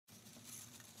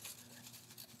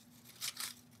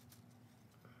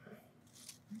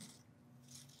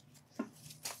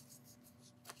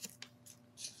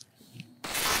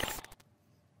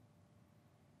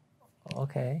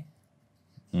Okay.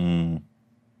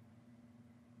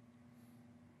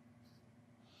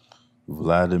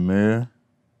 Vladimir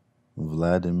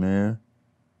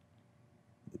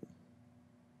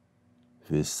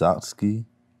Vysotsky.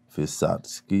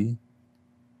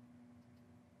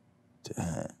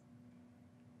 Damn.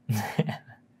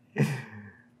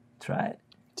 Try it.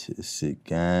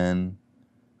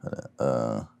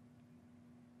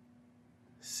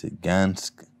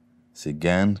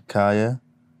 Siganskaya.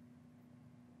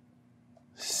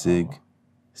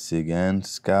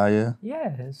 Siganskaya.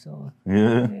 Yeah, so.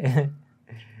 Yeah.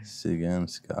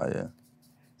 Siganskaya.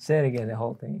 Say it again, the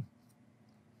whole thing.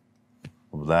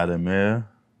 Vladimir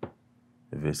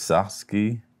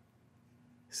Vysotsky.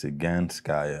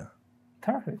 Siganskaya.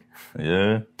 Perfect.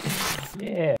 Yeah.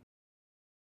 Yeah.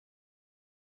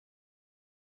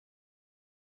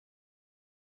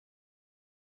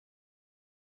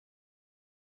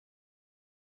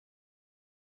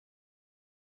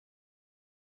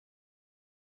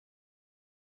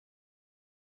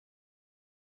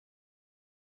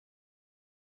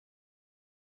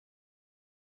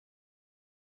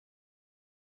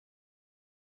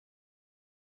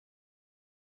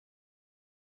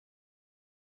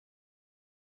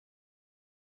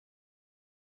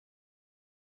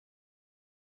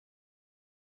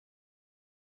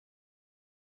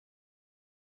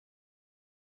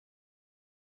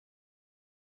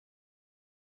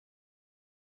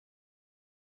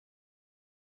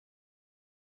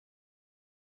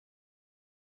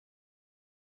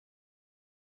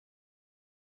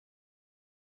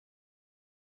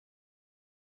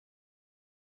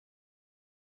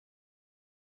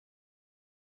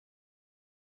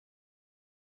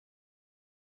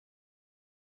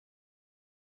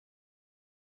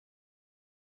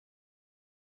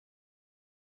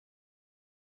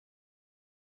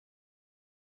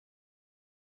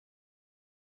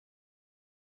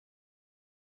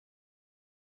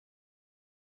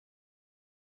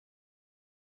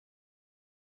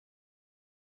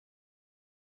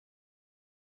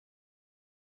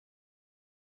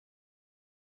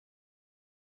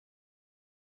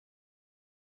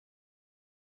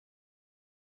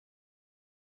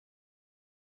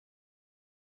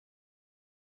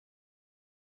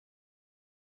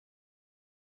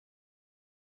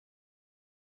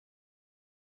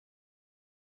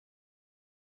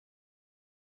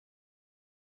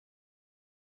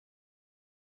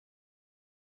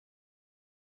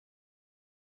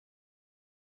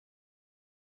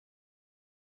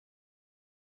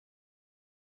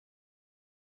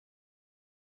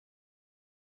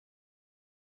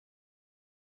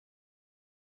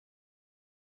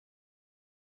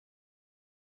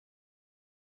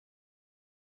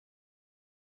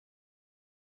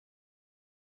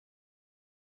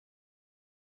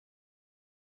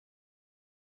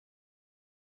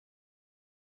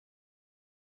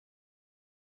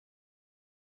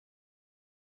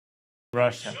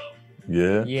 Russia.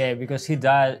 Yeah. Yeah, because he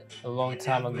died a long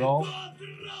time ago.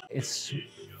 It's,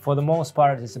 for the most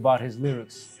part, it's about his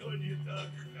lyrics.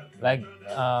 Like,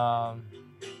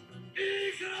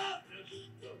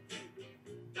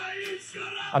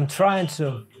 I'm trying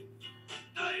to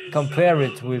compare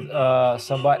it with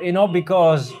somebody, you know,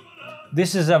 because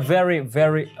this is a very,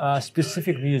 very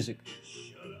specific music.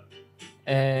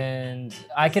 And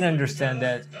I can understand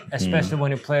that, especially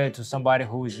when you play it to somebody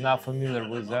who is not familiar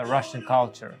with Russian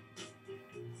culture.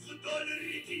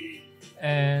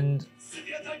 And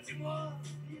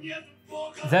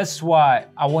that's why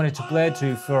I wanted to play it to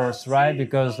you first, right?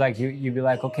 Because like you'd be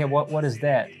like, okay, what is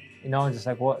that? You know, just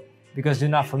like what? Because you're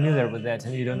not familiar with that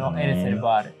and you don't know anything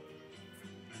about it.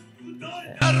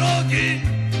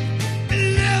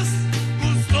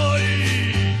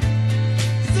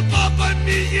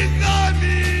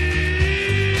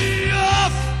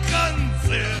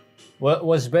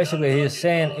 What's basically he's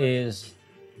saying is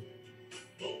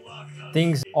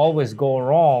things always go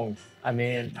wrong. I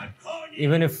mean,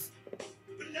 even if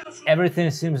everything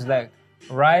seems like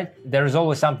right, there is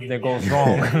always something that goes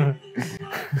wrong.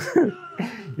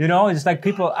 You know, it's like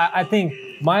people, I think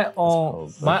my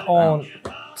own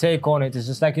take on it is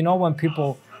just like, you know, when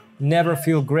people never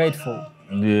feel grateful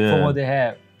for what they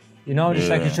have. You know, just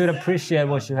like you should appreciate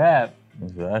what you have.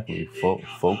 Exactly.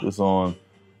 Focus on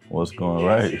what's going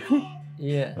right.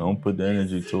 Yeah. Don't put the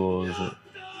energy towards it.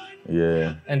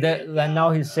 Yeah. And that, like now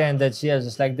he's saying that, yes,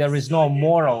 it's like there is no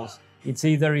morals. It's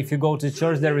either if you go to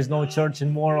church, there is no church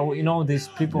and moral. You know, these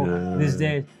people these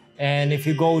days. And if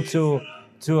you go to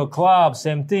a club,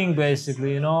 same thing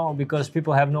basically, you know, because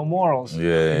people have no morals.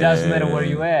 It doesn't matter where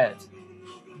you at.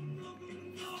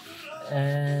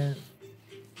 And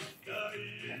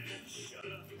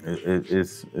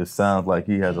it sounds like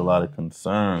he has a lot of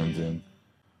concerns and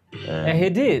he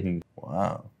did.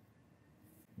 Wow.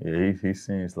 Yeah, he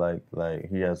seems like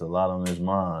he has a lot on his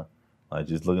mind. Like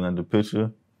just looking at the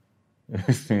picture,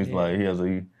 it seems like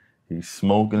he's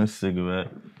smoking a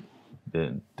cigarette.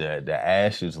 The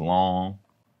ash is long.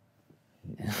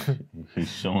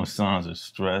 He's showing signs of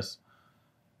stress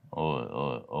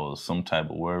or some type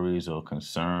of worries or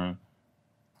concern.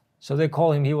 So they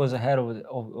call him, he was ahead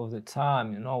of the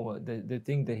time, you know, the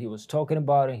thing that he was talking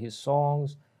about in his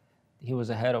songs, he was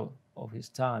ahead of his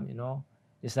time, you know.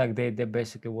 It's like they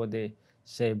basically what they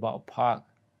say about Pac,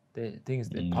 the things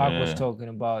that Pac was talking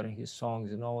about in his songs,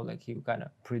 you know, like he kind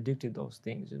of predicted those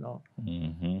things, you know.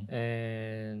 Mm-hmm.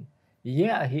 And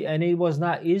yeah, it was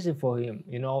not easy for him,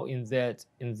 you know, in that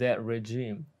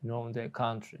regime, you know, in that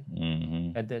country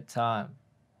at that time.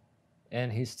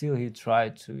 And he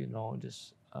tried to, you know,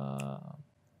 just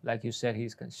like you said,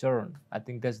 he's concerned. I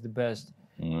think that's the best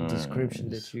description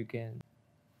that you can.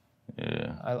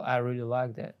 Yeah. I really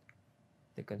like that.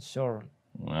 The concern.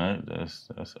 Right. That's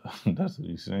what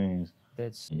he seems.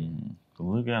 That's.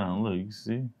 Look at him. Look, you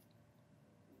see.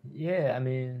 Yeah, I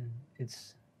mean,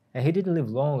 it's. And he didn't live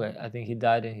long. I think he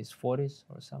died in his 40s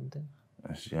or something.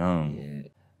 That's young. Yeah.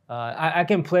 I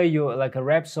can play you like a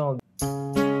rap song.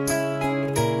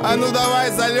 А ну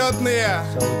давай, залетные!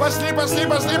 Пошли, пошли,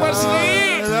 пошли,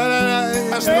 пошли!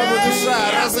 А чтобы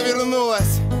душа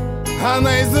развернулась,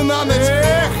 она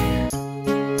изнаночки.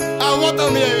 А вот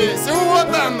он я весь, вот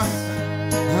он!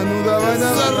 А ну давай,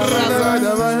 давай,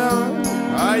 давай, давай,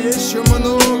 а еще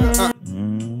много.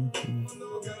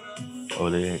 Oh,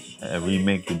 they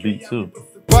remake the beat too.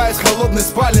 Из холодной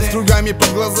спальни с кругами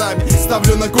под глазами.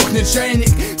 Ставлю на кухне чайник,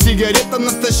 сигарета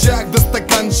натощак, да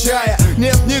стакан чая.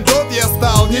 Нет, не тот я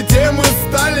стал, не тем мы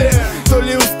стали. То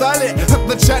ли устали от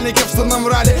начальников, что нам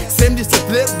врали. 70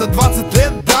 лет до 20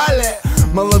 лет дали.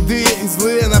 Молодые и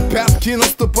злые на пятки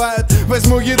наступают.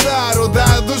 Возьму гитару, да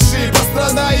от души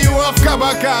пострадаю. А в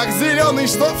кабаках зеленый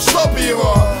штоп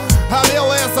его. А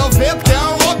белая салфетка,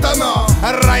 вот оно.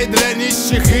 Рай для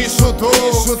нищих и шутов.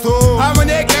 А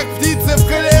мне как птицы в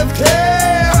клетке.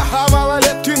 А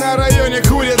малолетки на районе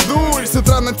курят дурь. С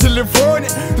утра на телефоне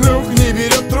друг не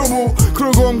берет трубу.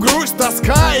 Кругом грусть,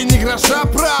 тоска и ни гроша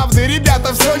правды.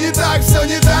 Ребята, все не так,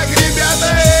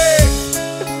 ребята.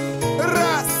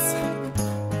 Раз,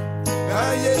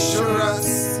 а еще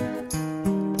раз.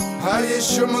 А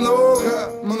еще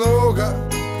много, много,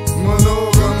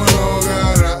 много,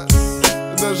 много раз.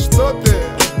 Да что ты?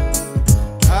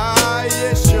 А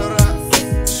еще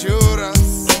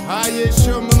раз, а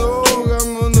еще много,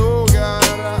 много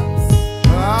раз.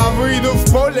 А выйду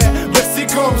в поле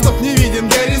босиком, чтоб не виден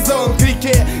горизонт. К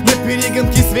реке на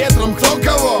перегонки с ветром, кто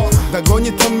кого?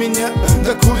 Догонит он меня,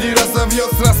 да кули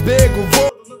разовьет с разбегу.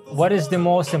 What is the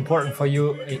most important for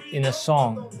you in a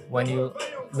song? When you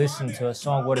listen to a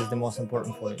song, what is the most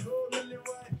important for you?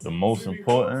 The most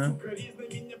important?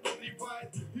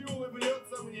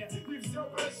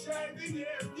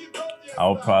 I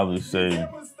would probably say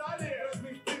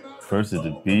first is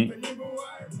the beat,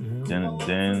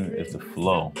 then it's the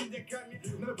flow.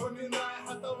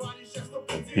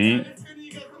 The beat,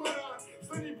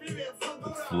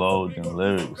 the flow, then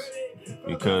lyrics,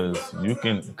 because you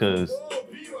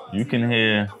can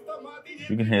hear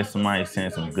somebody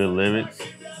saying some good lyrics,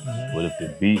 but if the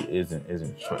beat isn't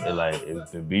like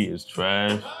if the beat is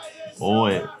trash.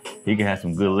 Or he can have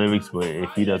some good lyrics, but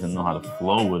if he doesn't know how to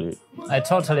flow with it. I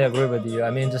totally agree with you. I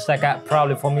mean, just like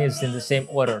probably for me, it's in the same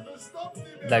order.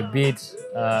 Like beats,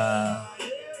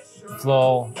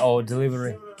 flow, or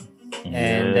delivery,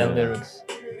 and then lyrics.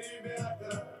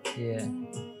 Yeah.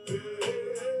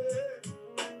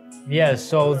 Yeah,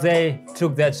 so they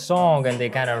took that song and they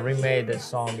kind of remade that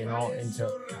song, you know,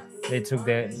 they took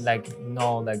the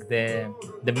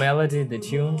the melody, the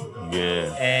tune,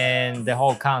 and the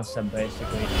whole concept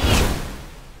basically.